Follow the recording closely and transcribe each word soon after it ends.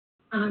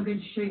and I'm going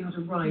to show you how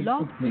to ride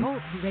Blog properly.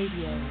 Talk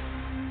Radio.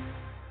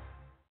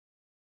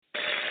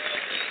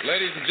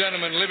 Ladies and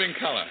gentlemen, living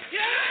color.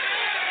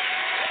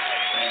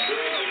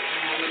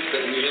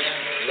 That we have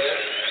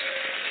left,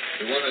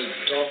 we want to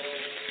talk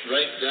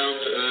right down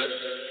to earth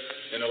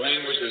in a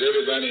language that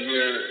everybody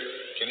here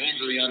can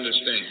easily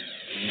understand.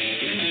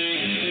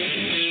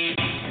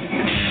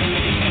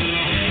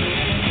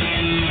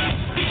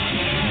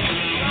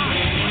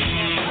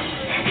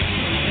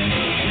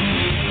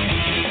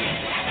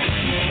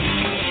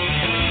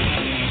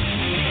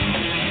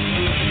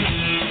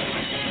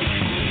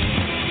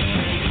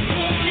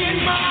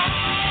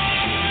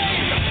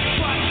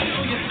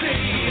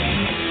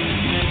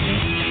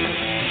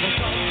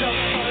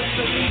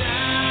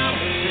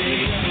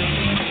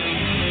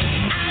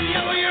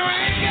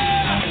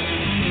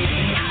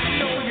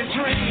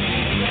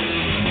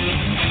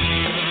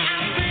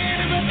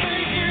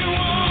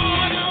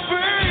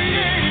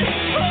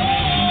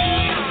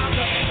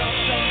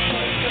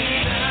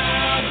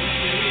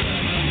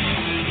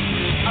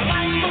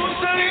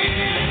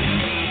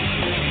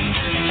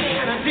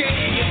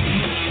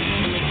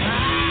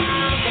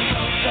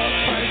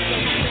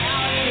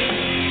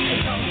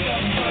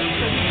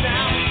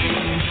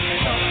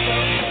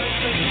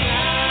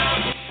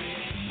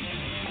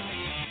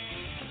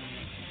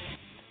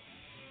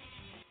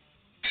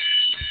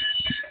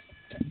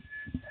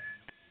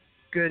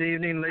 Good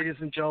evening, ladies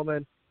and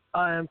gentlemen.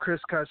 I am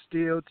Chris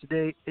Castillo.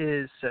 Today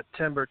is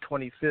September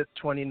 25th,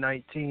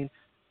 2019.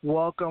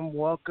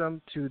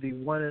 Welcome to the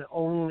one and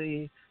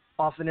only,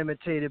 often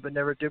imitated but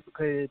never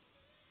duplicated,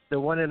 the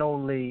one and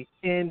only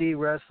INDY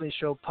Wrestling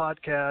Show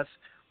podcast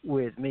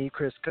with me,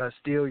 Chris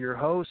Castillo, your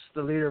host,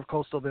 the leader of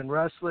Coastal Bend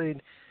Wrestling.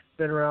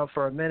 Been around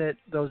for a minute.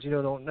 Those of you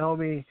who don't know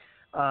me,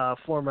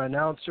 former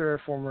announcer,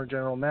 former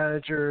general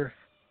manager,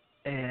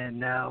 and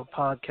now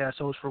podcast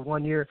host for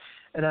 1 year.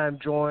 And I'm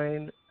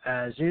joined,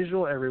 as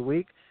usual, every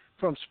week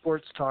from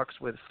Sports Talk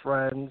with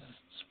Friends,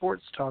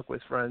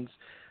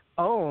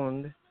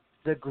 owned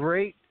the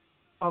great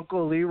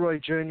Uncle Leroy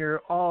Jr.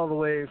 all the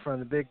way from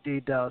the Big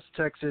D, Dallas,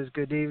 Texas.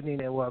 Good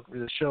evening and welcome to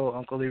the show,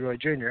 Uncle Leroy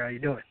Jr. How you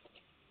doing?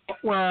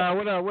 Well,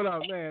 what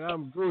up, man?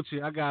 I'm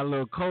Gucci. I got a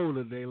little cold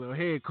today, a little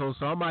head cold,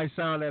 so I might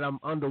sound that I'm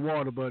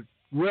underwater, but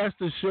rest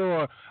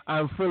assured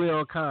I'm fully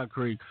on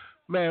concrete.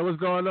 Man, what's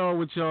going on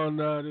with you on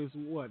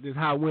this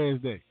hot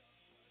Wednesday?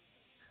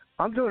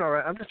 I'm doing all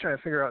right. I'm just trying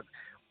to figure out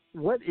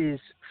what is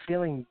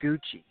feeling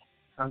Gucci.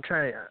 I'm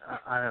trying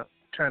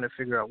to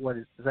figure out what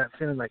is that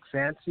feeling like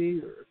fancy?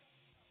 Or?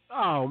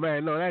 Oh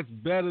man, no, that's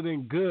better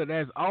than good.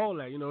 That's all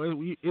that. You know,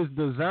 it's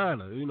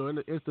designer. You know,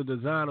 it's the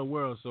designer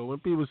world. So when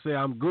people say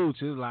I'm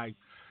Gucci, it's like,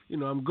 you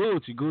know, I'm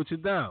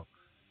Gucci down.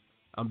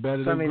 I'm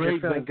better than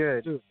great. You're feeling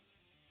good.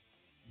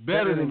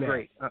 Better than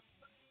great.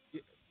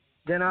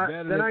 Then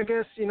I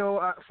guess, you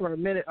know, for a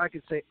minute I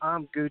could say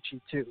I'm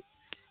Gucci too.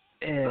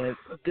 And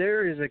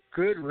there is a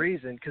good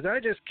reason, because I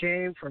just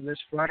came from this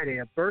Friday,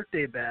 a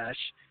birthday bash.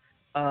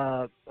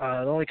 The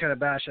only kind of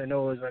bash I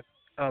know is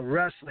a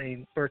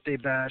wrestling birthday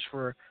bash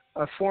for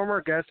a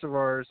former guest of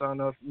ours. I don't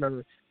know if you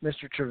remember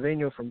Mr.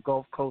 Trevino from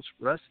Gulf Coast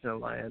Wrestling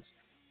Alliance.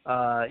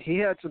 He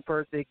had some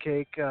birthday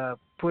cake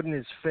put in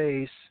his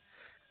face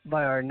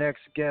by our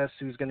next guest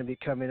who's going to be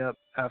coming up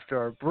after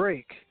our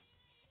break.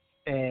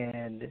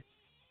 And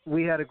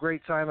we had a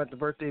great time at the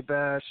birthday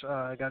bash.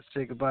 I got to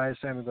say goodbye to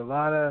Sammy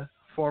Galata,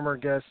 former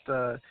guest.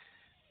 The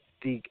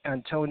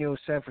Antonio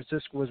San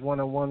Francisco was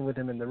one-on-one with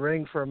him in the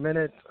ring for a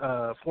minute.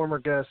 Former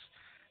guest,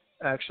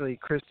 actually,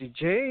 Christy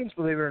James,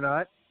 believe it or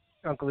not,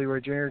 Uncle Leroy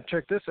Jr.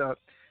 Check this out.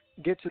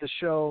 Get to the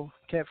show,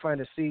 can't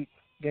find a seat,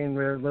 getting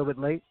there a little bit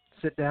late,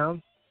 sit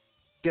down.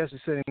 Guess who's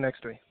sitting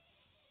next to me?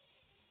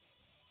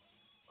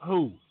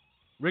 Who?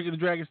 Ricky the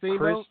Dragon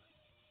Steamboat?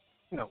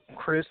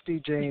 Christy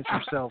James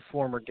herself,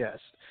 former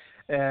guest.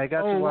 And I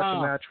got to watch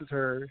a match with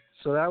her,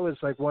 so that was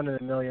like one in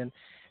a million.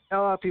 A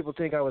lot of people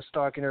think I was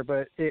stalking her,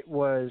 but it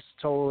was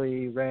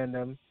totally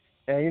random.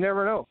 And you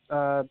never know.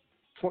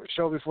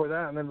 Show before that,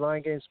 I'm in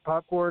Lion Games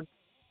Popcorn.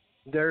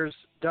 There's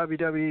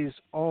WWE's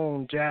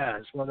own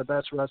Jazz, one of the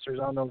best wrestlers.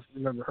 I don't know if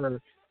you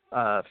remember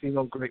her,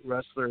 female great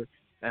wrestler.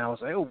 And I was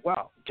like, oh,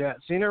 wow, Jazz.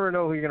 So you never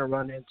know who you're going to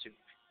run into.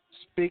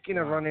 Speaking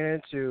of running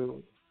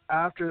into,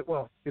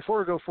 before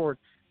we go forward,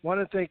 I want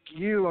to thank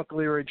you, Uncle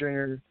Leroy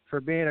Jr., for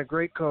being a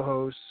great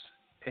co-host,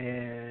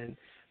 and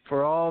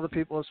for all the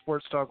people at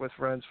Sports Talk with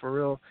Friends, for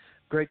real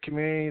great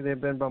community. They've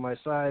been by my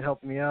side,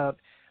 helping me out,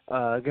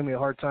 giving me a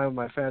hard time with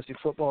my fantasy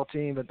football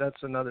team, but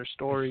that's another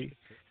story.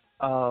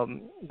 But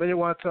I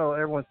want to tell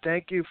everyone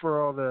thank you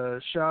for all the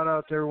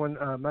shout-outs, everyone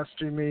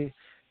messaging me,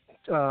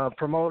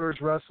 promoters,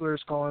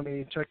 wrestlers calling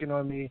me, checking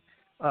on me.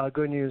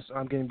 Good news,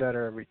 I'm getting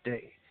better every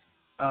day.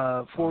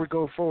 Before we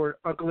go forward,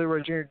 Uncle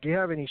Leroy Jr., do you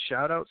have any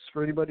shout-outs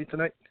for anybody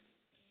tonight?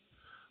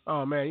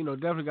 Oh, man,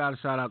 definitely got to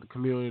shout out the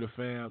community, the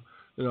fam.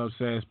 You know what I'm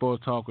saying?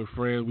 Sports Talk with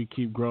Friends. We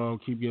keep growing,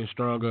 keep getting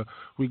stronger.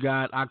 We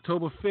got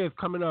October 5th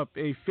coming up,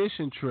 a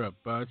fishing trip.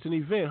 It's an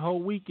event,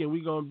 whole weekend.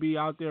 We're going to be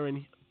out there,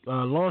 and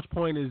launch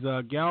point is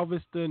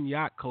Galveston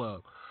Yacht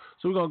Club.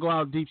 So we're gonna go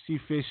out deep sea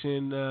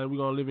fishing. We're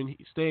gonna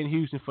stay in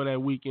Houston for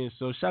that weekend.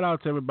 So shout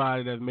out to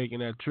everybody that's making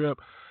that trip.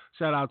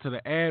 Shout out to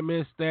the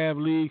admin, staff,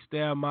 league,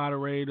 staff,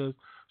 moderators.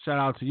 Shout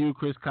out to you,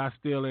 Chris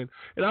Costille.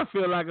 And I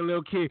feel like a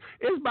little kid.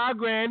 It's my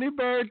granny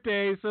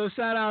birthday, so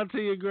shout out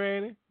to your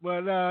granny.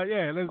 But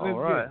let's all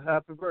right.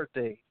 Happy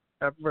birthday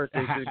to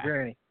the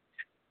granny.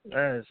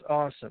 That is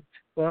awesome.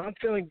 Well, I'm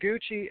feeling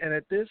Gucci, and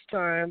at this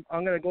time,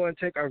 I'm going to go and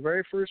take our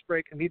very first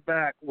break and be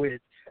back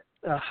with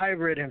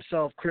Hybrid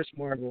himself, Chris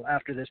Marval,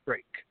 after this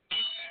break.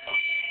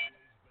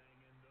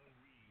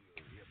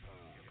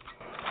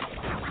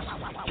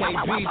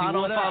 I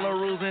don't follow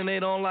rules and they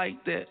don't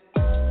like that.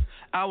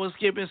 I was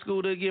skipping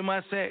school to get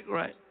my sack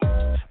right.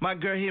 My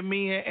girl hit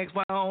me and asked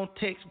my own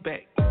text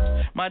back.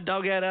 My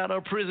dog got out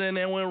of prison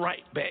and went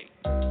right back.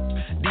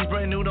 These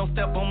brand new don't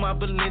step on my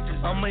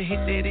Balenciagas. I'ma hit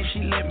that if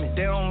she let me.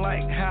 They don't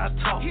like how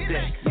I talk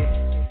that. Yeah.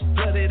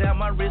 Flooded out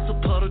my wrist, a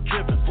puddle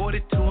dripping.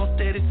 42, I'm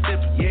steady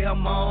sipping. Yeah,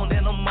 I'm on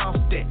and I'm off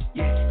that.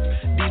 Yeah.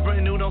 These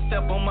brand new don't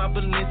step on my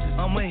Balenciagas.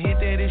 I'ma hit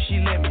that if she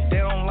let me. They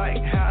don't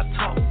like how I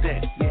talk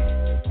that. Yeah.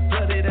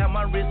 Flooded out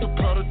my wrist, a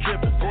puddle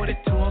dripping.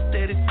 42, I'm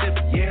steady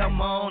sipping. Yeah,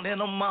 I'm on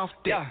and I'm off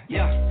that.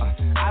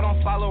 I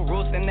don't follow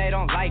rules and they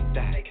don't like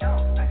that.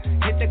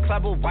 Hit the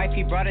club with wife,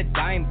 he brought a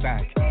dime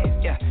back.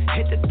 Yeah,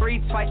 hit the 3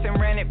 twice and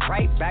ran it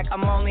right back.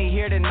 I'm only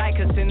here tonight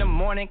cause in the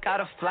morning got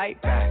a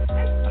flight back.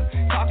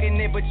 Talking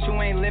it but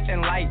you ain't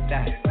living like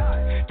that.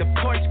 The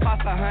Porsche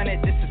cost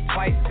 100, this is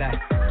twice that.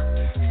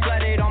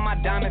 Flooded on my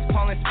diamonds,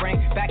 Poland Spring.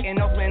 Back in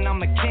Oakland,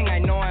 I'm a king. I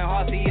know in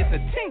Halsey it's a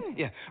ting.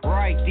 Yeah,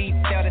 right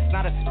detail, it's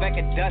not a speck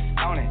of dust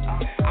on it.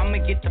 I'ma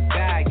get the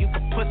bag, you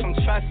can put some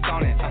trust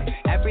on it.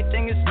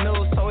 Everything is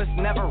new, so it's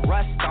never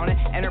rust on it.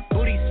 And her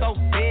booty so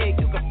big,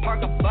 you can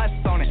park a bus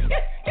on it.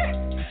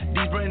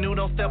 These brand new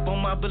don't step on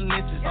my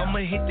Balenciagas. I'ma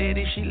hit that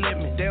if she let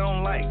me. They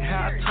don't like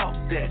how I talk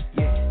that.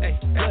 Yeah, hey,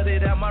 cut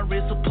it out my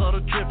wrist, a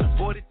puddle dripping.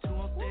 42,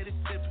 I'm steady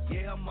sipping.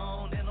 Yeah, I'm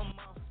on and I'm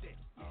off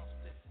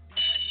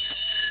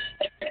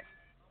that.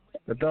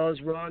 The bell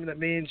is rung. That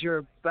means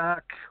you're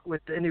back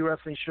with the Indie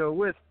Wrestling Show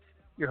with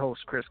your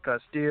host, Chris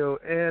Castillo,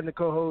 and the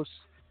co-host,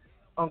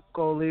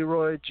 Uncle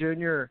Leroy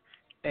Jr.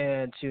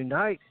 And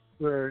tonight,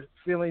 we're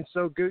feeling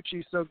so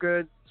Gucci, so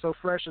good, so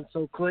fresh, and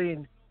so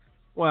clean.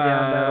 Wow. Yeah,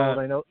 I'm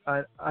that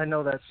old. I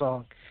know that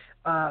song.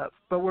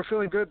 But we're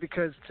feeling good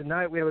because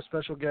tonight we have a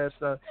special guest.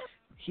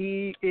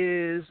 He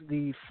is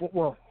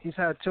he's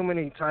had too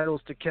many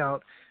titles to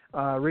count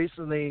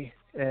recently,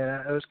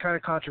 and it was kind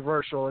of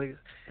controversial.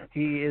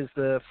 He is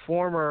the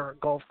former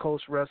Gulf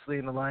Coast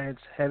Wrestling Alliance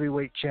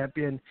heavyweight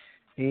champion.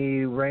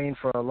 He reigned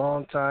for a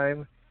long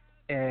time,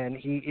 and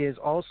he is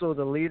also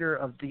the leader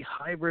of the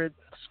Hybrid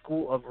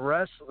School of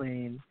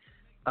Wrestling.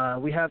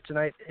 We have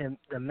tonight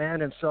the man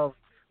himself.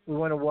 We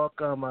want to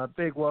welcome, a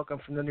big welcome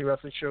from the Indie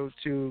Wrestling Show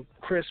to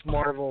Chris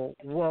Marval.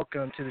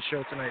 Welcome to the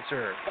show tonight,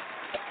 sir.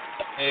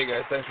 Hey,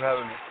 guys. Thanks for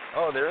having me.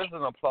 Oh, there is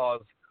an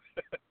applause.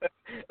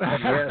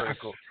 That's pretty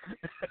cool.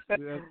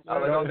 I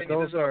was like,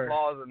 those are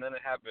applause, and then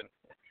it happened.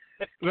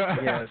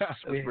 Yes. That's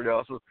pretty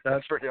awesome.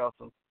 That's pretty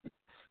awesome.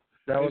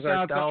 That was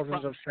our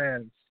thousands of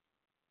fans.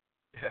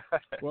 Yeah.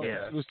 Well,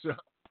 yeah.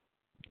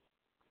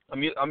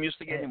 I'm used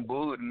to getting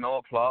booed and no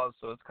applause,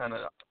 so it's kind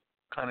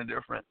of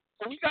different.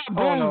 We got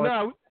booed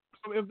now.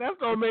 If that's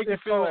gonna make you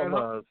feel all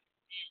love.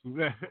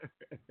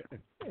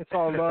 It's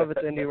all love at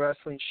the Indie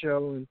Wrestling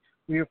Show, and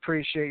we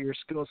appreciate your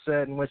skill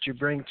set and what you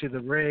bring to the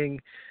ring.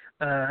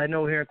 I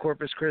know here in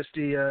Corpus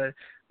Christi,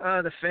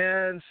 the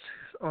fans,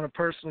 on a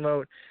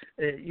personal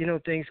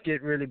note, things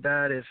get really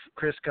bad if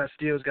Chris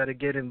Castillo's got to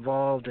get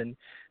involved and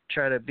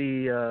try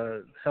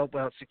to help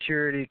out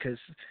security, because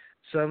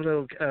some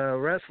little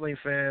wrestling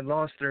fan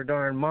lost their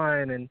darn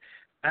mind and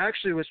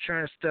actually was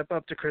trying to step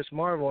up to Chris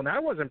Marval, and I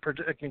wasn't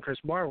protecting Chris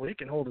Marval. He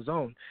can hold his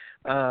own.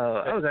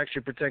 I was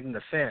actually protecting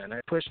the fan.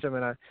 I pushed him,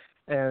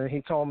 and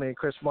he told me,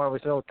 Chris Marval,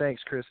 said, "Oh,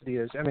 thanks,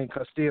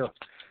 Castillo."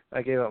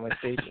 I gave out my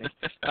stage name.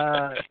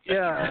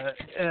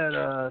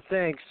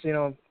 Thanks.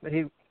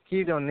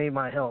 He don't need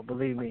my help,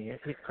 believe me.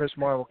 Chris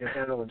Marval can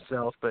handle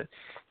himself, but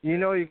I've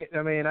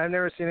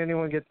never seen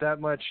anyone get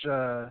that much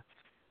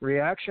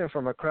reaction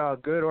from a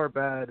crowd, good or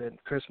bad, and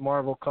Chris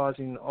Marval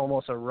causing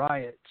almost a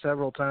riot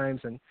several times.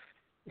 And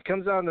he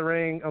comes out in the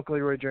ring, Uncle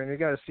Leroy Jr., you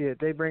got to see it.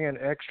 They bring in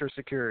extra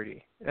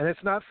security, and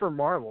it's not for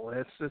Marvel.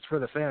 It's for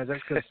the fans.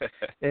 That's because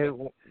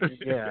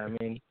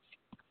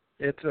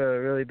it's a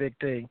really big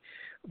thing.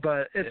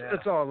 But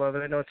it's all love,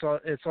 and I know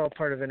it's all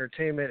part of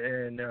entertainment.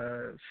 And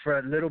for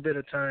a little bit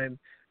of time,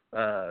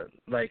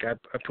 like I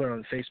put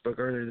on Facebook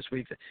earlier this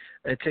week,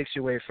 it takes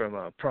you away from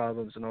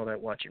problems and all that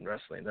watching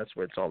wrestling. That's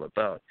what it's all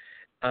about.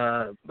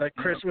 But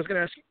Chris was going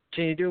to ask,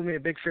 can you do me a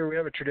big favor? We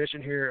have a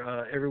tradition here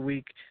every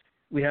week.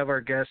 We have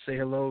our guests say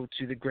hello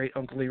to the great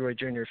Uncle Leroy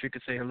Jr. If you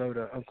could say hello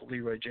to Uncle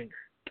Leroy Jr.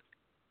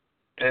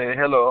 Hey,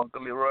 hello,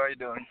 Uncle Leroy. How you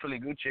doing? Pretty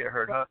Gucci, I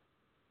heard, huh?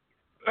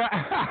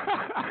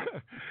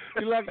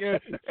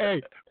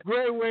 Hey,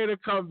 great way to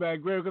come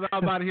back, great, because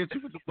I'm about to hit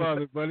you with the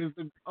brother, but it's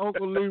the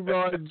Uncle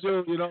Leroy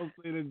Jr. Don't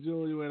say the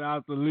Jr.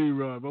 without the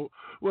Leroy. But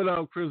what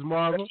up, Chris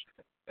Marval?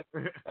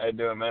 How you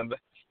doing, man?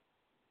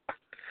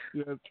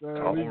 Yes,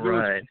 All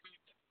right.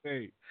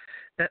 Hey.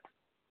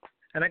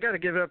 And I got to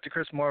give it up to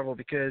Chris Marval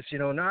because,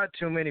 not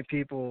too many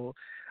people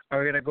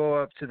are going to go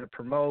up to the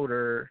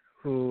promoter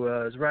who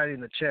is writing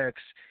the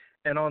checks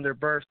and on their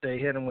birthday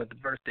hit them with the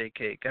birthday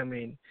cake. I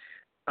mean,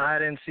 I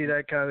didn't see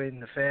that coming.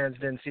 The fans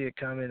didn't see it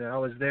coming. I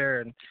was there,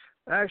 and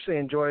I actually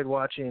enjoyed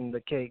watching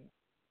the cake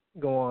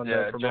go on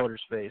the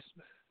promoter's face.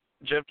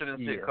 Jeff didn't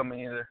see it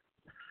coming either.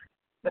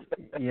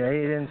 Yeah, he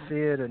didn't see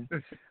it. And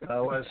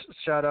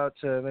shout out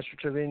to Mr.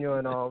 Trevino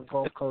and all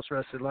Gulf Coast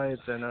Wrestling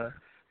Alliance and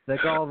the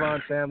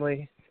Galvan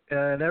family.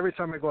 And every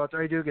time I go out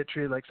there, I do get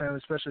treated like family,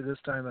 especially this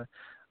time.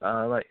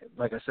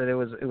 Like I said, it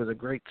was a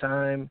great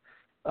time.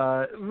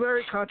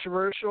 Very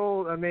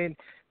controversial. I mean,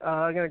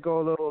 I'm gonna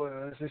go a little,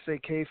 as they say,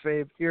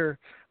 kayfabe here.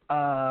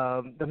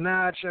 The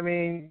match. I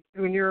mean,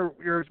 when you're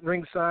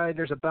ringside,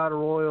 there's a battle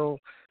royal.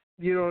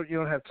 You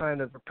don't have time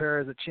to prepare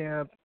as a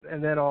champ,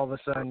 and then all of a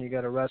sudden you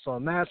got to wrestle a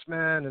masked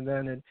man, and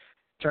then it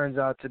turns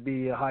out to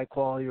be a high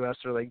quality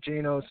wrestler like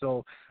Gino.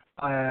 So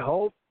I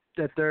hope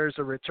that there's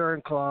a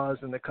return clause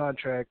in the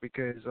contract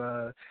because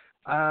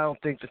I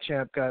don't think the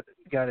champ got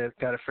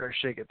a fair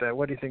shake at that.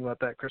 What do you think about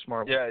that, Chris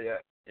Marval?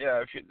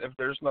 Yeah. If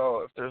there's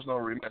no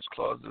rematch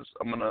clauses,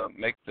 I'm gonna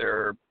make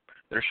their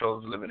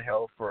shows live in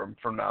hell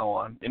from now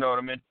on. You know what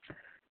I mean?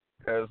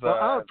 Because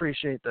I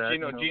appreciate that.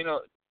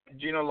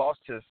 Gino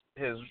lost his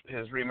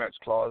rematch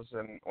clause,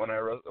 and when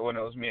it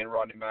was me and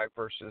Rodney Mack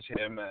versus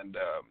him and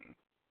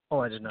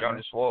I did not Johnny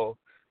know. Swole.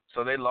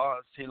 So they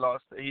lost. He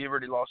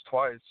already lost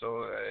twice.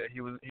 So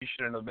he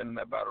shouldn't have been in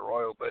that battle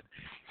royal. But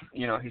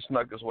he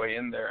snuck his way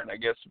in there, and I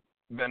guess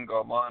Ben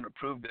Galvan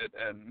approved it,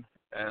 and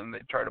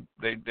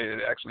they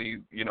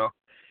actually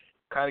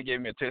kind of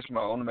gave me a taste of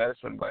my own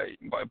medicine by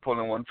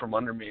pulling one from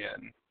under me,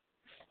 and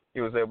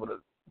he was able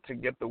to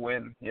get the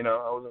win.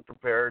 I wasn't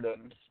prepared,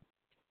 and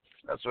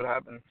that's what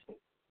happened.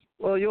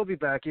 Well, you'll be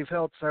back. You've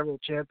held several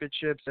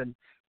championships and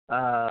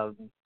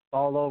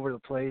all over the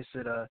place.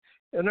 And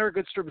another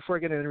good story before I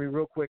get into it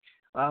real quick,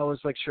 I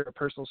always like to share a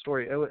personal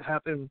story. It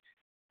happened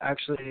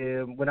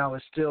actually when I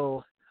was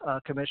still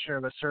commissioner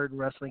of a certain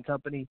wrestling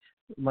company.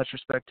 Much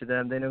respect to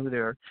them. They know who they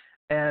are.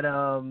 And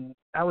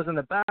I was in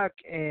the back,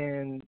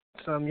 and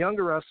some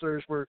younger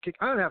wrestlers were kicking.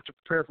 I didn't have to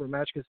prepare for a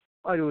match because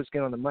all I do was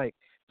get on the mic.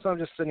 So I'm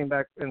just sitting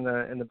back in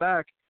the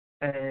back,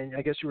 and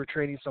I guess you were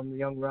training some of the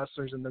young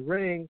wrestlers in the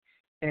ring.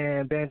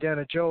 And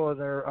Bandana Joe,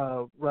 their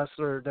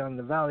wrestler down in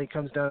the valley,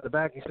 comes down to the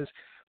back and he says,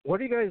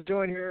 "What are you guys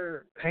doing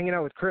here hanging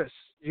out with Chris?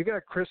 You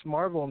got Chris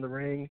Marval in the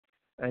ring,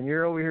 and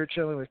you're over here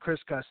chilling with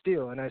Chris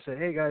Castillo." And I said,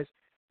 "Hey, guys,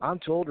 I'm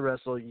too old to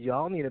wrestle.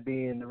 Y'all need to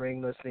be in the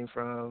ring listening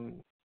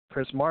from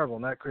Chris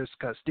Marval, not Chris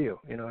Castillo.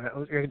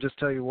 I can just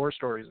tell you war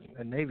stories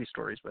and Navy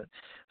stories. But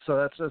so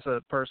that's just a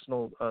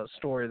personal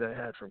story that I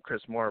had from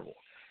Chris Marval.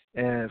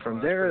 And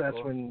from there, that's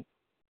cool. When,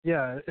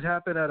 it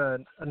happened at a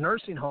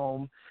nursing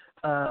home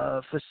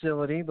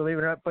facility, believe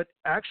it or not. But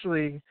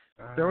actually,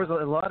 there was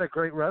a lot of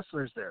great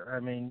wrestlers there. I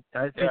mean,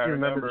 I think you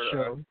remember the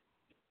show.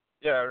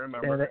 I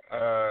remember.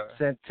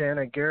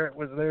 Santana Garrett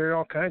was there.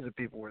 All kinds of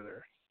people were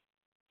there.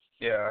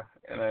 Yeah,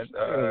 and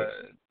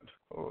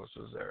who else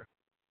was there?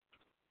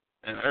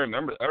 And I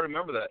remember that.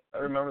 I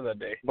remember that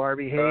day.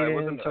 Barbie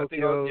Hayden,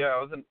 Tokyo.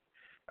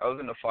 I was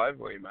in a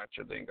 5-way match,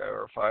 I think,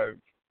 or a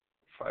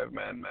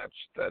five-man match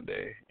that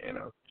day.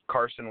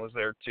 Carson was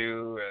there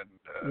too,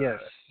 and yes,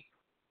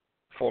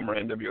 former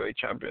NWA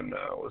champion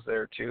was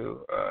there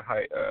too.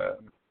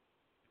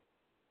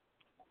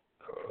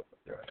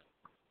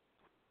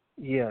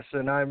 Yes,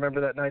 and I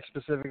remember that night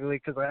specifically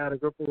because I had a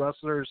group of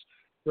wrestlers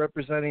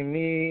representing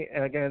me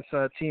against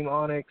Team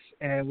Onyx,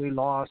 and we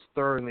lost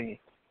thoroughly.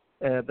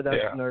 But that's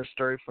another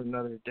story for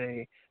another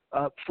day.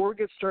 Before we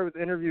get started with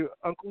the interview,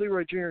 Uncle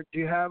Leroy Jr., do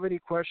you have any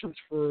questions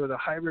for the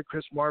hybrid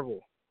Chris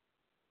Marval?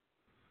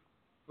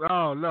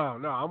 Oh, no.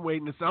 I'm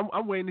waiting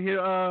to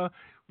hear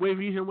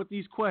him with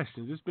these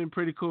questions. It's been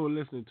pretty cool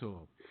listening to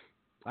him.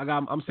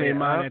 I'm saying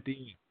mine at the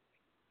end.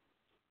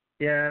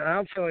 Yeah,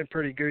 I'm feeling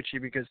pretty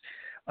Gucci because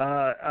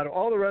out of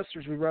all the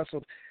wrestlers we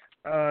wrestled,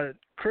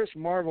 Chris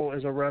Marval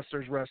is a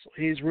wrestler's wrestler.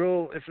 He's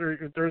real. If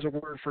there's a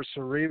word for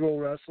cerebral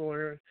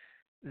wrestler,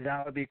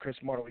 that would be Chris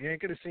Marval. You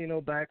ain't going to see no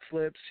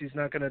backflips. He's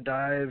not going to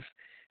dive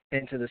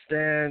into the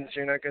stands.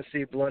 You're not going to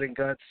see blood and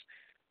guts.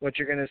 What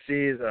you're going to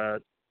see is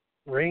a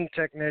ring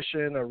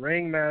technician, a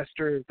ring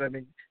master. I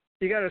mean,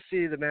 you got to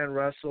see the man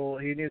wrestle.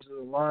 He uses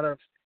a lot of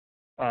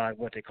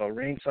what they call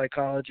ring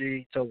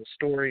psychology, tell the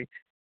story.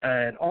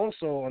 And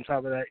also, on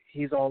top of that,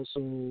 he's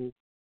also,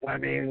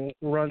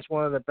 runs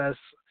one of the best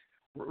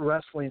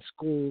wrestling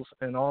schools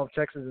in all of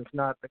Texas, if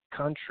not the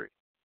country.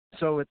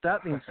 So with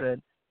that being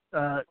said,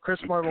 Chris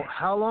Marval,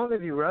 how long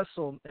have you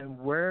wrestled, and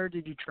where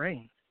did you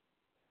train?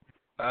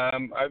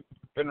 I've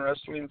been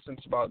wrestling since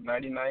about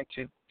 99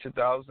 to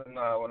 2000 when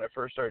I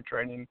first started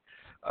training.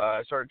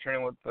 I started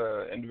training with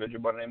an individual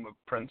by the name of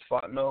Prince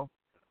Fontenot.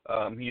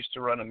 He used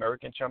to run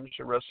American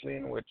Championship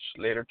Wrestling, which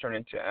later turned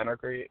into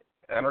Anarchy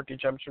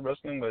Championship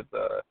Wrestling with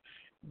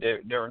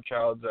Darren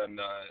Childs and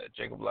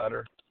Jacob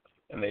Ladder.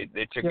 And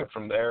they took it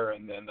from there.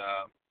 And then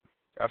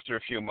after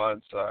a few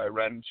months, I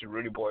ran into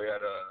Rudy Boy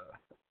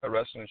at a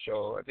wrestling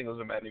show. I think it was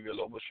a Manny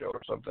Villalobos show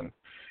or something.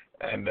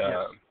 And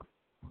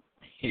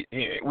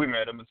we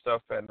met him and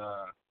stuff, and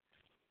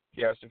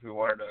he asked if we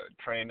wanted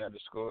to train at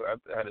his school.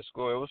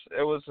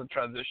 It was a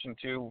transition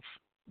too.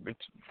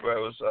 Where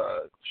it was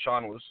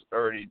Sean was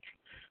already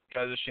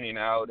transitioning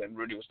out, and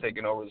Rudy was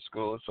taking over the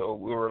school, so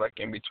we were like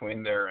in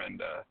between there.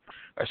 And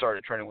I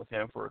started training with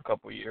him for a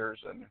couple of years,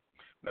 and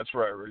that's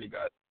where I really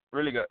got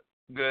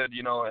good,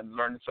 and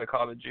learned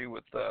psychology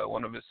with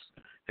one of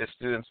his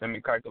students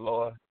named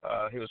Kaikaloa.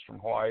 He was from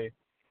Hawaii,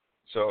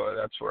 so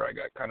that's where I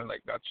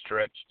got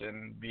stretched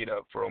and beat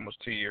up for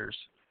almost 2 years,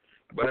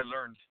 but I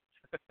learned.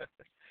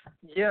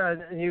 Yeah,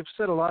 and you've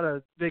said a lot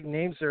of big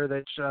names there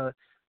that,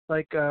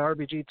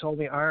 RBG told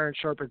me, iron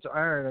sharpens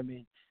iron. I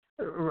mean,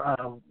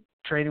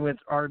 training with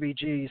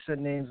RBG, you said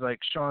names like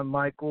Shawn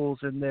Michaels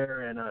in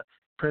there, and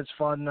Prince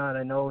Ferdinand.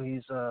 I know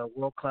he's a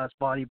world-class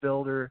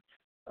bodybuilder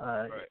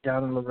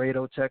down in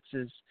Laredo,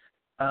 Texas.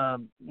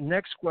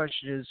 Next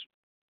question is,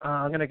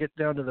 I'm going to get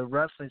down to the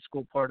wrestling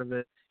school part of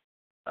it.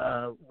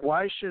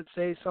 Why should,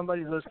 say,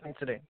 somebody listening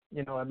today,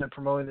 I've been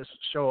promoting this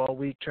show all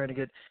week, trying to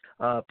get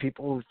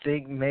people who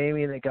think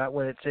maybe they got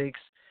what it takes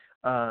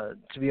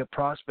to be a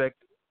prospect.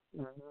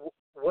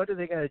 What are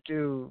they going to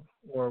do,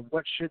 or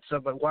why should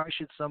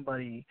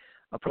somebody,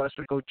 a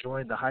prospect, go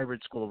join the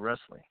hybrid school of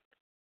wrestling?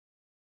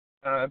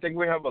 I think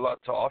we have a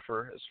lot to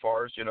offer as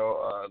far as,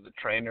 the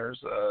trainers,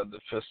 the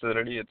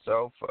facility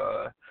itself.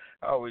 I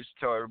always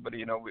tell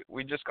everybody,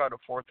 we just got a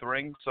 4th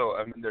ring, so,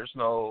 I mean,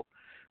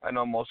 I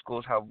know most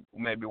schools have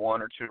maybe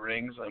 1 or 2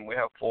 rings, and we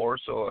have 4,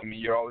 so, I mean,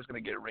 you're always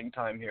going to get ring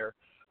time here.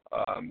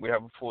 We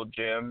have a full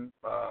gym.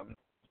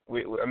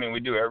 We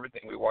do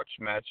everything. We watch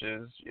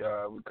matches.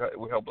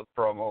 We help with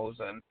promos,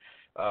 and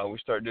we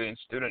start doing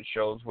student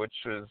shows, which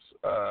is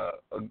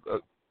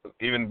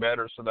even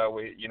better. So that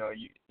way,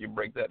 you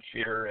break that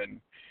fear,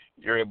 and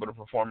you're able to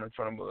perform in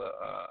front of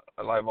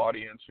a live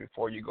audience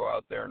before you go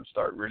out there and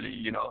start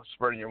really,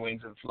 spreading your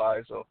wings and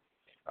fly. So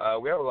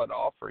we have a lot to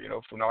offer.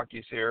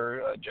 Funaki's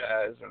here,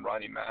 Jazz and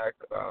Ronnie Mack.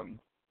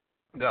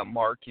 Got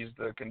Mark, he's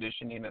the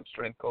conditioning and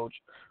strength coach.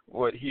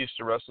 He used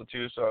to wrestle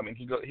too, so I mean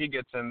he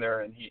gets in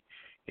there and he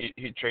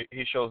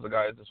shows the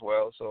guys as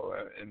well. So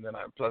and then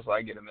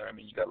I get in there. I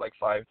mean, you got like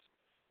five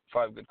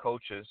good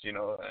coaches,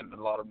 and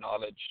a lot of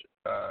knowledge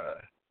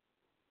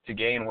to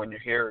gain when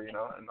you're here, and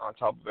on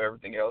top of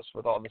everything else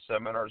with all the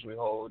seminars we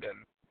hold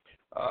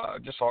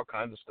and just all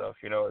kinds of stuff.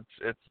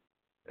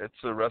 It's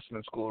a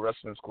wrestling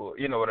school.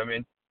 You know what I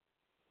mean?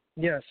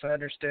 Yes, I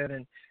understand.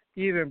 And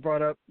you even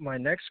brought up my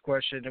next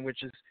question,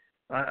 which is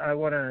I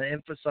want to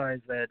emphasize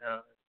that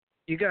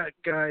you got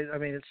guys. I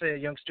mean, let's say a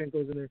young student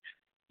goes in there.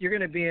 You're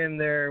going to be in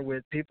there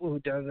with people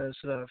who've done this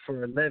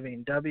for a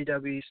living,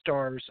 WWE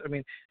stars. I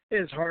mean,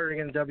 it's harder to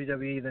get in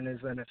WWE than it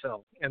is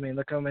NFL. I mean,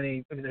 look how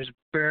many. I mean, there's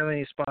barely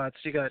any spots.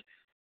 You got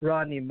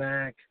Rodney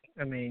Mack.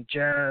 I mean,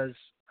 Jazz,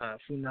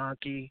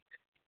 Funaki.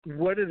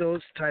 What do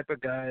those type of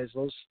guys,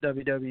 those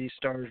WWE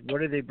stars, what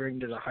do they bring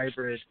to the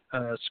hybrid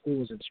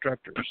school as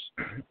instructors?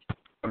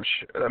 I'm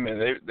sure. I mean,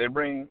 they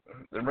bring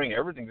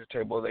everything to the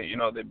table.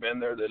 They've been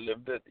there, they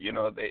lived it.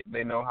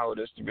 They know how it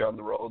is to be on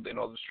the road. They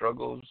know the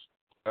struggles.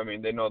 I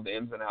mean, they know the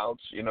ins and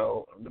outs.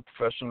 The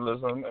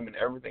professionalism. I mean,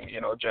 everything.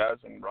 Jazz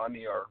and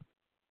Ronnie are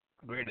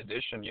a great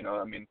addition.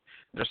 I mean,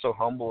 they're so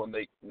humble and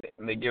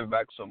they give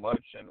back so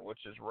much, and which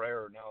is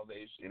rare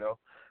nowadays.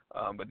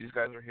 But these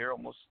guys are here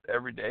almost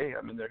every day.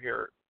 I mean, they're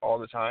here all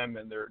the time,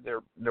 and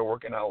they're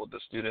working out with the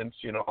students.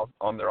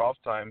 On their off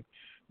time,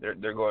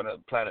 they're going to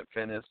Planet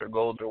Fitness or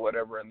Gold or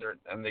whatever,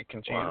 and they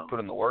continue to put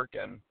in the work,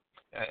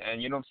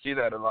 and you don't see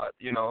that a lot,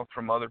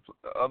 from other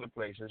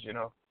places,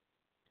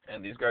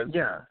 And these guys,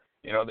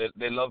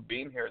 they love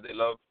being here. They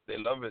love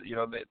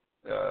it.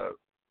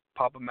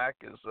 Papa Mac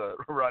is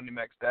Rodney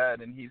Mac's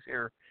dad, and he's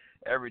here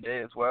every day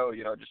as well,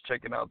 just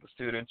checking out the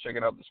students,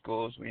 checking out the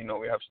schools. We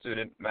have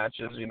student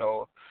matches,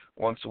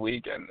 once a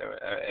week,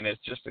 and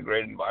it's just a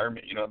great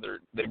environment.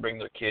 They bring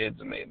their kids,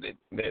 and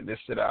they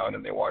sit out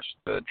and they watch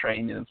the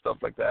training and stuff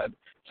like that.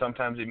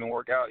 Sometimes even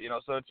work out,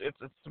 so it's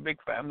a big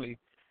family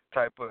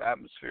type of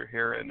atmosphere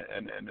here, and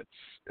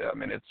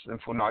it's in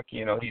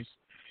Funaki,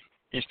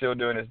 he's still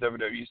doing his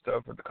WWE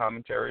stuff with the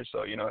commentary,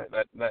 so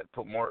that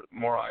put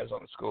more eyes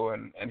on the school,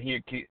 and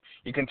he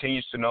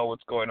continues to know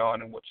what's going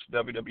on and what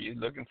WWE is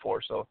looking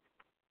for. So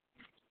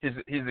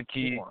he's a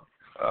key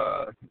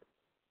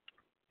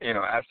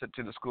asset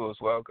to the school as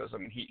well, because I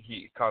mean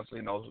he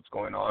constantly knows what's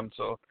going on.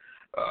 So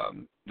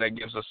that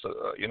gives us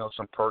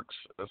some perks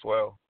as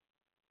well.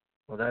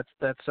 Well,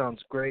 that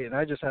sounds great, and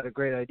I just had a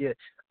great idea.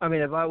 I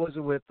mean, if I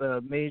wasn't with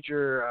a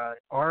major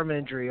arm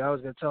injury, I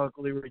was going to tell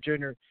Uncle Leroy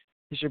Jr.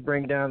 he should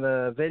bring down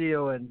the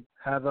video and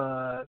have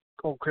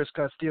old Chris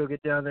Castillo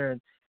get down there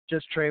and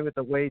just train with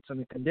the weights and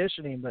the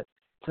conditioning. But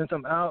since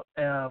I'm out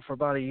for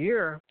about a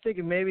year, I'm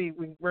thinking maybe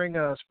we can bring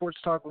a Sports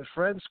Talk with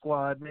Friends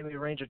squad, maybe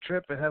arrange a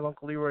trip and have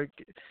Uncle Leroy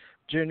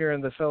Junior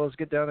and the fellows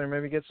get down there and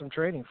maybe get some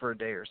training for a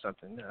day or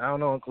something. I don't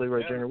know, Uncle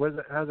Leroy Jr.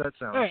 How's that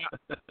sound?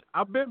 Hey,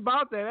 I've been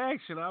about that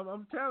action.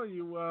 I'm telling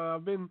you,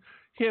 I've been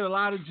hitting a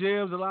lot of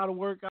gyms, a lot of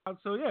workouts.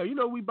 So, yeah,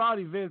 we about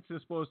events in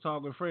Sports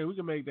Talk with Fred. We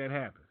can make that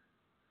happen.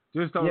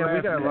 Just don't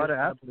we got a lot of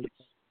athletes.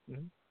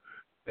 Mm-hmm.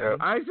 Yeah.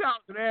 I ain't sound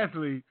an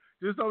athlete.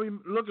 Just don't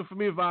be looking for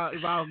me if I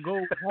go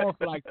on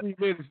for like 3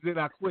 minutes, then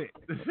I quit.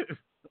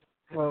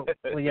 Well,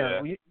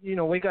 yeah.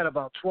 We got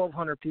about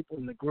 1,200 people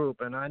in the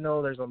group, and I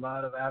know there's a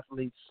lot of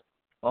athletes,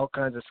 all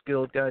kinds of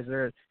skilled guys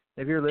there.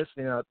 If you're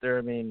listening out there,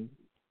 I mean,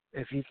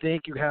 if you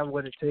think you have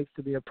what it takes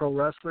to be a pro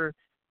wrestler,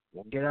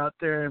 well, get out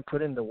there and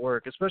put in the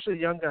work, especially the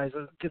young guys.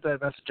 Let's get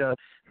that message out,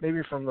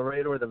 maybe from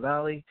Laredo or the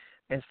Valley,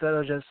 instead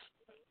of just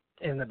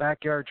in the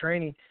backyard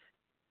training.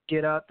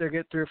 Get out there,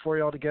 get 3 or 4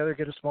 y'all together,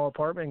 get a small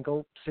apartment, and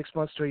go 6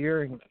 months to a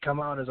year and come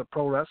out as a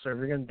pro wrestler. If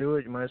you're going to do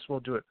it, you might as well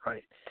do it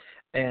right.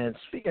 And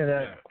speaking of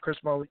that, Chris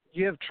Marval,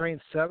 you have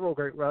trained several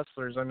great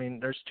wrestlers. I mean,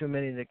 there's too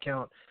many to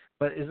count.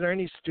 But is there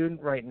any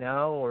student right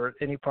now or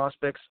any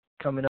prospects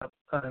coming up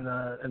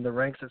in the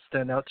ranks that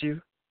stand out to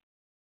you?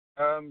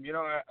 I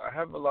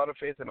have a lot of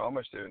faith in all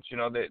my students.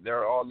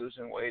 They're all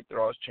losing weight.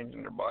 They're always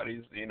changing their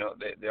bodies.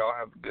 They all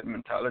have a good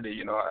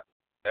mentality.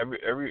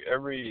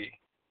 Every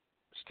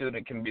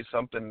student can be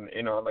something.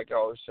 Like I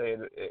always say,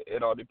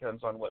 it all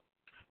depends on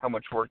how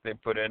much work they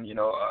put in.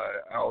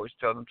 I always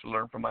tell them to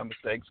learn from my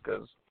mistakes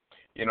because,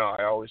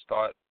 I always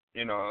thought,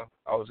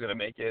 I was going to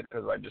make it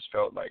because I just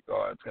felt like,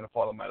 it's going to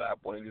fall in my lap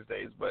one of these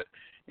days. But,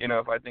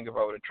 if I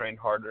would have trained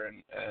harder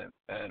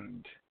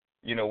and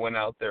went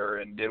out there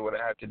and did what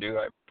I had to do,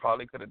 I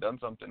probably could have done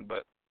something.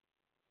 But,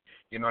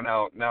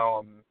 now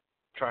I'm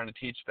trying to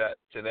teach that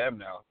to them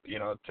now,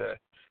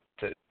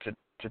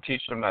 to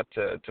teach them not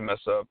to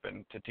mess up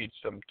and to teach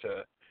them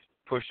to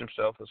push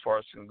themselves as far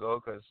as they can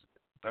go. Because,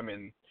 I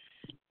mean,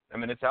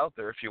 it's out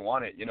there if you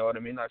want it. You know what I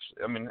mean?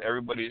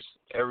 Everybody's.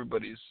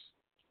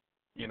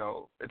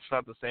 It's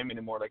not the same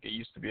anymore like it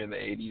used to be in the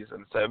 80s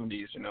and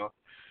 70s.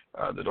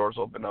 The doors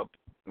open up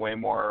way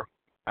more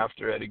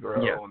after Eddie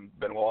Guerrero and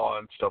Benoit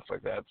and stuff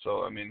like that.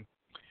 So,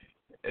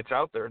 it's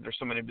out there. There's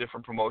so many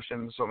different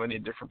promotions, so many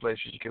different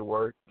places you can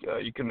work.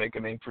 You can make a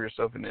name for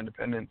yourself in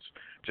independence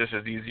just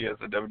as easy as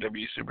a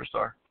WWE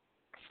superstar.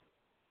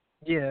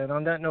 Yeah, and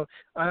on that note,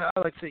 I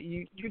like to say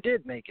you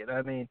did make it.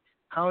 I mean,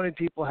 how many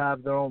people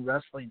have their own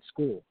wrestling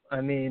school?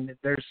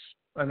 There's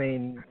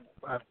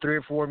 3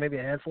 or 4, maybe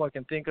a handful I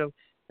can think of,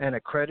 and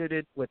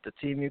accredited with the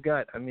team you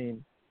got.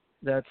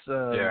 That's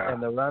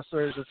and the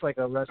wrestlers, it's like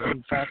a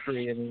wrestling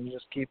factory, and you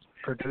just keep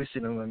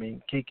producing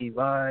them. Kiki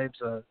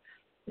Vibes,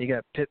 you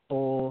got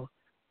Pitbull.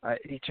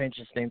 He changed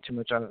his name too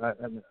much. I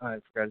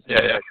forgot his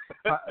name.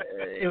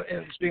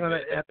 And speaking on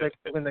that,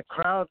 when the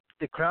crowd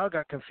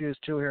got confused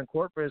too here in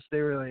Corpus,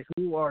 they were like,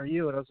 "Who are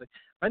you?" And I was like,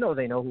 "I know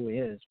they know who he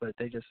is, but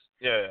they just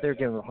they're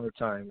giving him a hard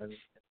time." And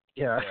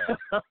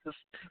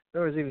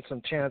there was even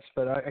some chants,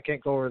 but I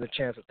can't go over the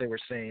chants that they were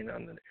saying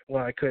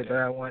well, I could, but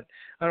I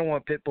don't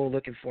want Pitbull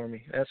looking for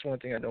me. That's one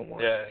thing I don't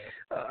want.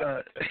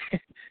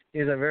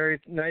 He's a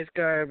very nice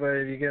guy, but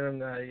if you get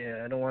him,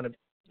 I don't want to.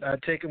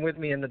 I'd take him with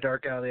me in the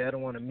dark alley. I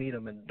don't want to meet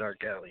him in the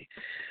dark alley.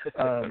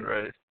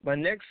 Right. My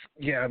next,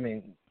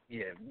 the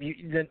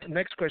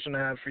next question I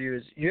have for you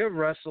is: you have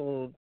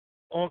wrestled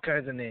all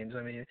kinds of names.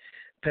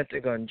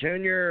 Pentagon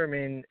Jr.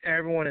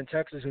 Everyone in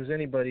Texas who's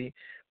anybody.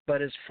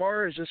 But as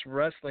far as just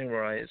wrestling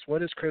wise,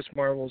 what is Chris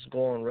Marval's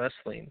goal in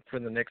wrestling for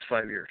the next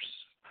 5 years?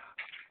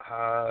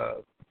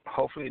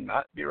 Hopefully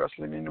not be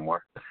wrestling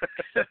anymore.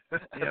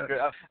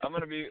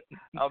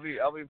 I'll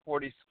be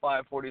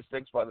 45,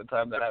 46 by the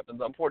time that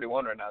happens. I'm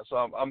 41 right now, so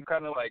I'm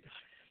kind of like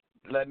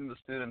letting the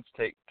students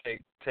take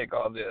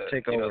all the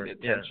the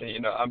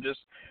attention.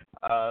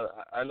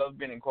 I love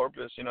being in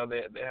Corpus. They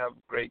have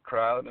a great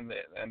crowd, and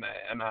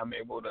I'm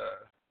able to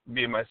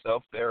be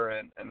myself there,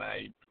 and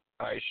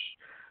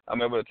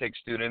I'm able to take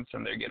students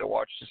and they get to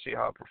watch to see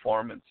how I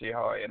perform and see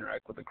how I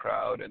interact with the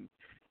crowd, and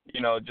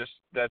just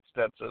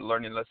that's a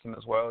learning lesson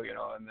as well,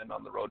 and then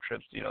on the road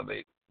trips,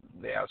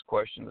 they ask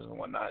questions and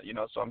whatnot,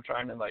 so I'm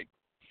trying to like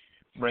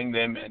bring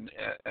them in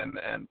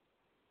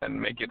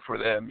and make it for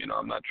them.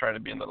 I'm not trying to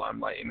be in the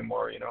limelight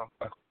anymore.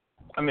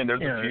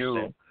 There's a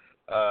few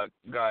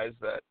guys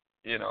that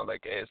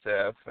like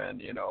ASF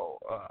and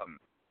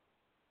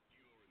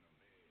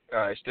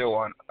I still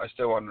want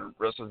to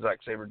wrestle Zack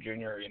Sabre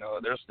Jr.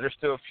 There's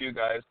still a few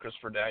guys,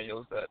 Christopher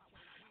Daniels, that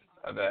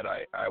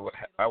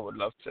I would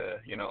love to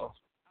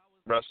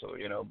wrestle,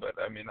 but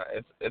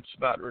it's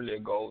not really a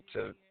goal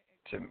to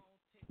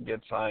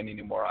get signed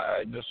anymore.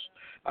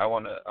 I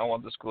want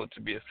the school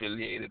to be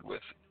affiliated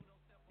with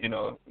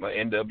my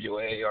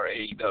NWA or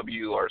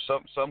AEW or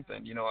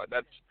something.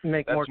 That's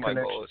my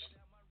goal.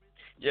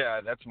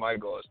 That's my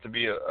goal, is to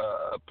be a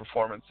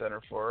performance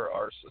center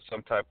or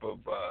some type of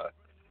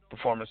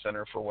performance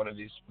center for one of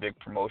these big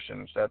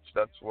promotions.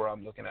 That's where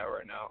I'm looking at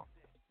right now.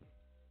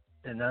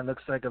 And that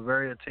looks like a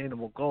very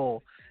attainable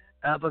goal.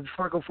 But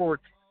before I go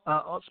forward,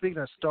 speaking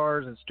of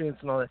stars and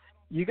students and all that,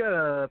 You got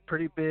a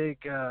pretty big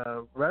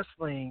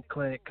wrestling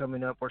clinic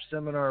coming up or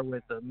seminar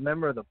with a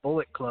member of the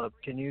Bullet Club.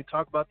 Can you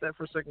talk about that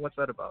for a second? What's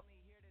that about?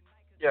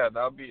 Yeah,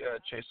 that'll be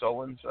Chase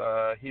Owens.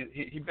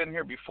 He'd been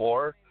here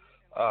before,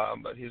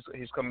 but he's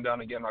coming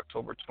down again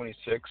October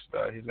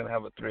 26th. He's going to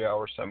have a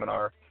 3-hour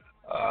seminar.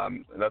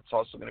 That's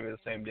also going to be the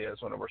same day as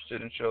one of our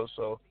student shows.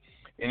 So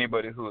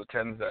anybody who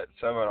attends that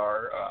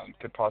seminar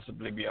could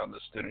possibly be on the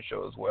student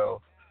show as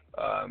well.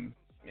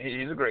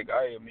 He's a great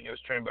guy. I mean, he was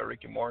trained by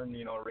Ricky Morton.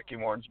 You know, Ricky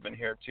Morton's been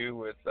here too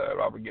with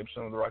Robert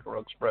Gibson of the Rock and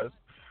Roll Express.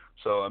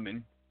 So I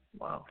mean,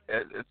 wow,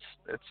 it's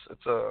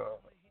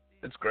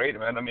great,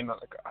 man. I mean,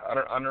 like, I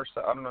don't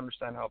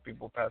understand how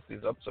people pass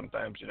these up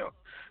sometimes. You know,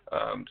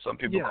 some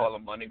people call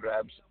them money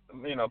grabs.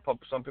 You know,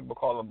 some people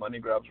call them money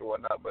grabs or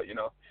whatnot. But you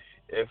know,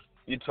 if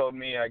you told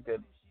me I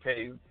could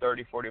pay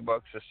 $30-$40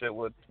 to sit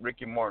with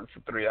Ricky Morton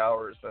for 3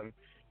 hours and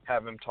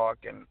have him talk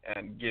and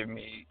give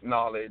me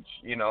knowledge,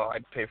 you know,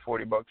 I'd pay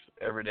 $40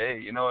 every day.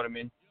 You know what I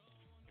mean?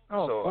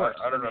 Oh, so of course.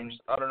 I don't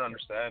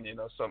understand. You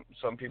know,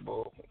 some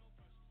people,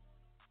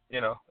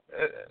 you know,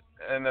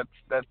 and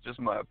that's just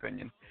my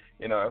opinion.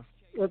 You know,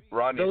 if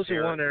Rodney's those who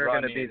here, want it are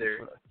going to be there.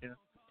 You know?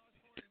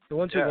 The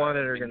ones who want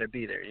it are going to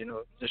be there. You know,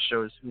 it just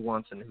shows who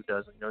wants and who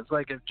doesn't. You know, it's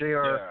like if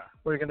JR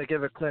were going to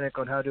give a clinic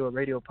on how to do a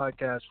radio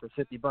podcast for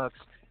 $50,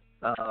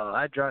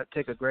 I'd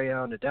take a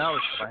Greyhound to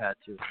Dallas if I had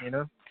to. You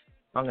know,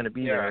 I'm going to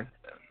be there.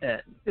 And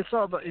it's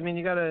all about. I mean,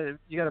 you gotta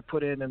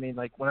put in. I mean,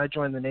 like when I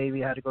joined the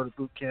Navy, I had to go to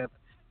boot camp.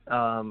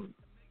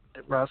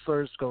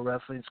 Wrestlers go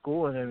wrestling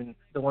school, and I mean,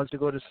 the ones who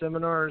go to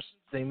seminars,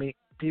 they meet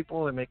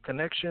people, they make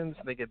connections,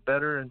 they get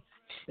better, and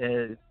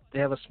they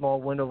have a small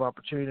window of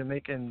opportunity to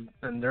make, and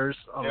there's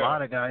a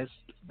lot of guys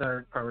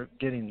that are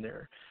getting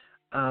there.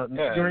 Go ahead.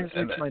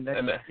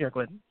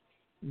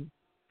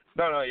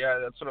 No,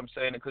 that's what I'm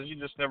saying, because you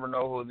just never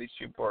know who these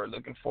people are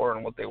looking for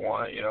and what they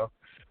want, you know.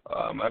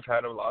 I've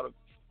had a lot of,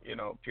 you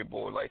know,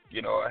 people like,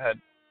 you know, I had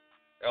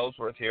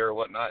Ellsworth here or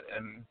whatnot,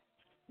 and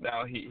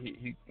now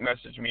he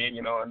messaged me,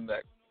 you know, and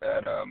that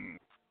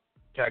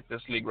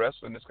Cactus League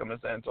Wrestling is coming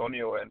to San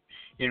Antonio, and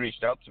he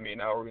reached out to me.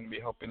 Now we're going to be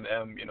helping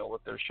them, you know,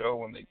 with their show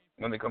when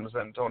they come to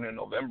San Antonio in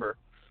November.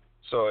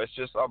 So it's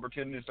just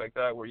opportunities like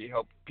that where you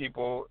help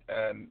people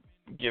and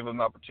give them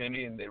the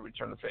opportunity, and they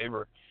return the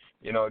favor.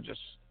 You know,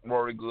 just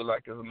Rory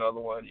Gulak is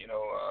another one. You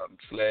know,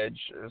 Sledge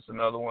is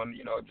another one.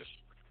 You know,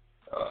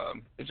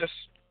 it's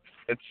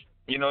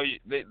you know,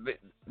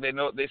 they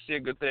know, they see a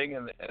good thing,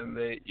 and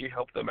you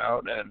help them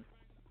out, and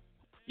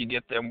you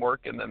get them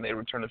work, and then they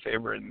return the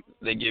favor and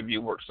they give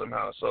you work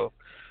somehow. So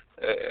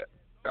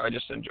I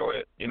just enjoy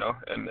it, you know,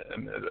 and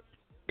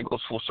it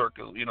goes full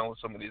circle, you know, with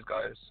some of these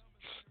guys.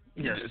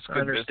 Yes, it's good I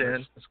understand.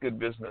 Business. It's good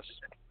business.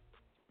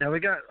 Now we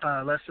got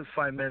less than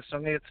 5 minutes, so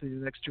I'm gonna get to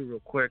the next two real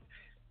quick.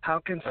 How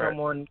can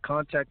someone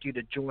contact you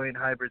to join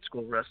Hybrid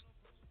School Wrestling?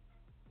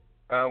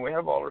 We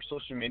have all our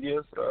social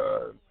medias.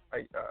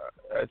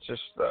 It's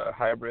just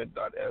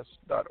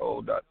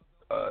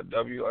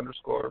hybrid.s.o.w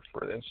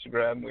for the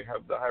Instagram. We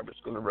have the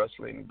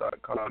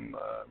hybridschoolofwrestling.com.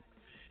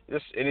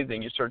 Just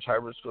anything. You search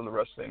Hybrid School of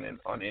Wrestling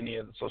on any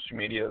of the social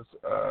medias,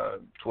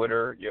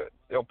 Twitter,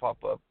 they'll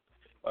pop up.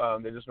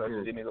 They just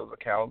message any of those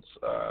accounts,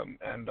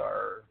 and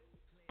our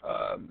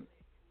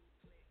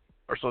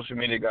social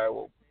media guy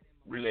will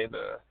relay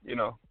the, you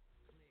know,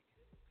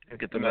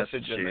 get the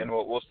message, and then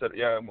we'll set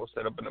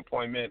up an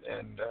appointment,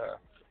 and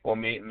we'll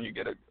meet, and you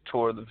get a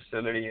tour of the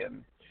facility,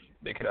 and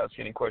they could ask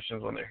any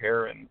questions when they're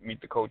here and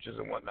meet the coaches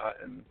and whatnot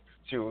and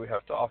see what we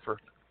have to offer.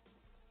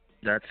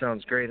 That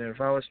sounds great. And if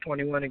I was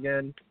 21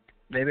 again,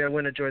 maybe I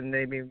wouldn't have joined the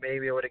Navy.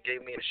 Maybe I would have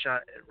gave me a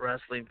shot at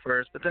wrestling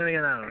first. But then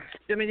again, I don't know.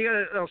 I mean, you got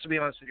to also be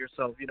honest with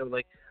yourself. You know,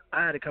 like,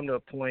 I had to come to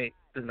a point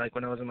that, like,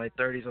 when I was in my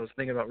 30s, I was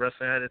thinking about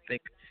wrestling. I had to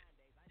think,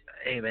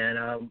 hey,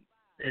 man,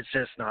 it's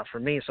just not for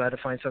me. So I had to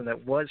find something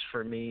that was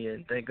for me,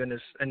 and thank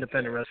goodness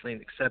independent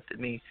wrestling accepted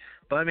me.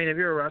 But, I mean, if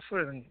you're a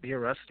wrestler, then be a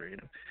wrestler, you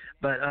know.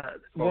 But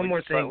one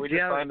more thing. We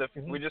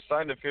just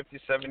signed a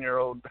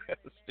 57-year-old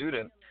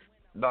student,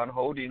 Don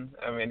Holding.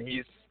 I mean,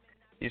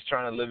 he's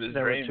trying to live his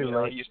dream. You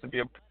know, he used to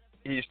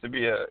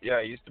be a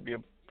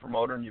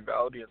promoter in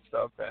Uvalde and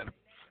stuff, and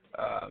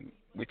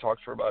we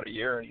talked for about a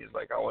year, and he's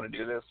like, I want to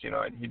do this, you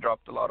know, and he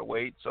dropped a lot of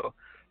weight, so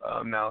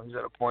now he's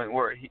at a point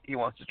where he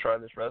wants to try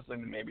this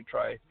wrestling and maybe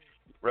try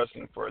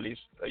wrestling for at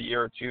least a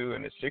year or two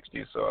in his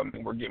 60s. So I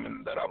mean, we're giving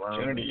him that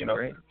opportunity. You know,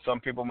 some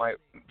people might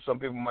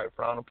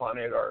frown upon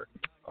it or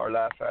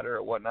laugh at it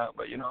or whatnot,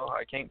 but you know,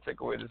 I can't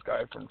take away this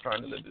guy from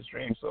trying to live his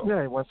dream. So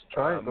yeah, he wants to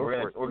try it.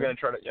 We're gonna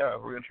try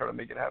to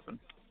make it happen.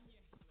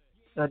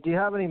 Do you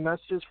have any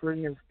messages for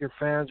your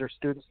fans or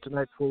students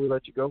tonight before we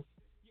let you go?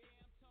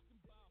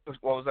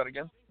 What was that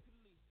again?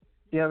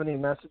 Do you have any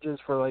messages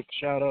for, like,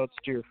 shout outs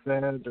to your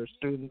fans or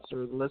students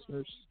or the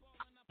listeners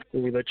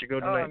before we let you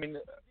go tonight? I mean,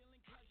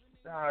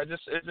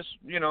 just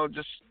you know,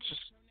 just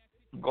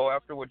go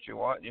after what you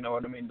want. You know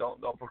what I mean?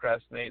 Don't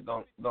procrastinate.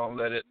 Don't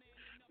let it,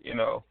 you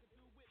know,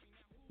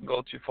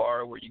 go too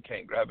far where you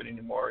can't grab it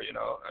anymore. You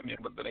know, I mean,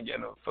 but then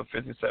again, if a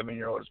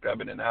 57-year-old is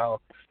grabbing it now,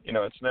 you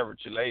know, it's never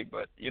too late.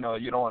 But you know,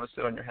 you don't want to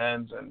sit on your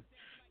hands and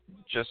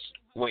just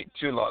wait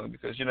too long,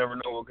 because you never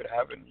know what could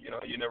happen.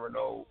 You never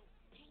know,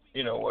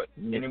 what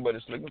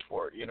anybody's looking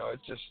for.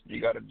 It's just, you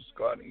got to just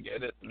go out and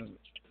get it and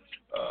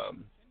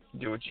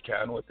do what you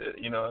can with it.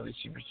 At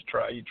least you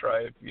try.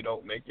 If you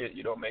don't make it,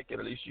 you don't make it.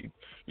 At least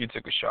you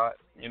took a shot.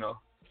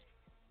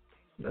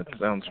 That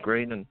sounds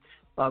great. And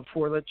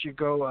before I let you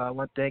go, I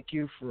want to thank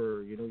you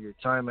for your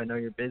time. I know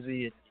you're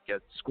busy and you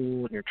got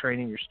school and you're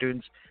training your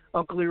students.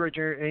 Uncle Leroy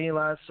Jr., any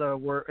last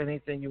word,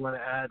 anything you want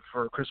to add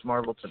for Chris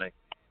Marval tonight?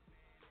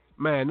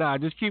 Man,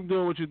 just keep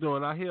doing what you're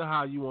doing. I hear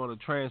how you want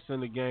to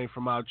transcend the game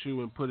from out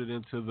you and put it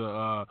into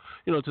the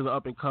to the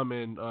up and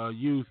coming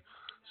youth.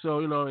 So,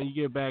 and you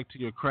get back to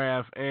your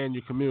craft and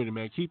your community,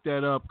 man. Keep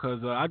that up,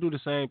 because I do the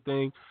same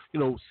thing,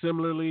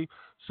 similarly.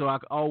 So I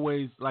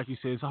always, like you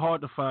said, it's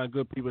hard to find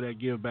good people that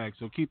give back.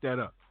 So keep that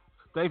up.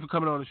 Thanks for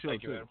coming on the show.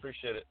 Thank you, man.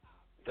 Appreciate it.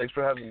 Thanks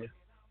for having me.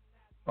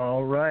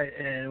 All right.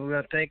 And we're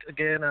going to thank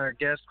again our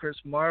guest, Chris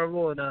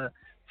Marval, and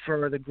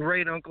for the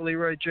great Uncle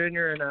Leroy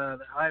Jr. and the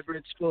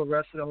Hybrid School, the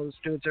rest of all the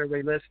students,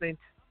 everybody listening.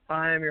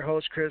 I am your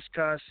host, Chris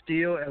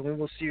Castillo, and we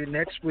will see you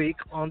next week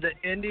on the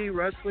INDY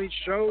Wrestling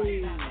Show.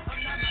 I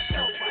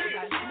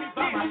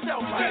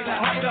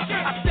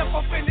step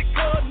up in the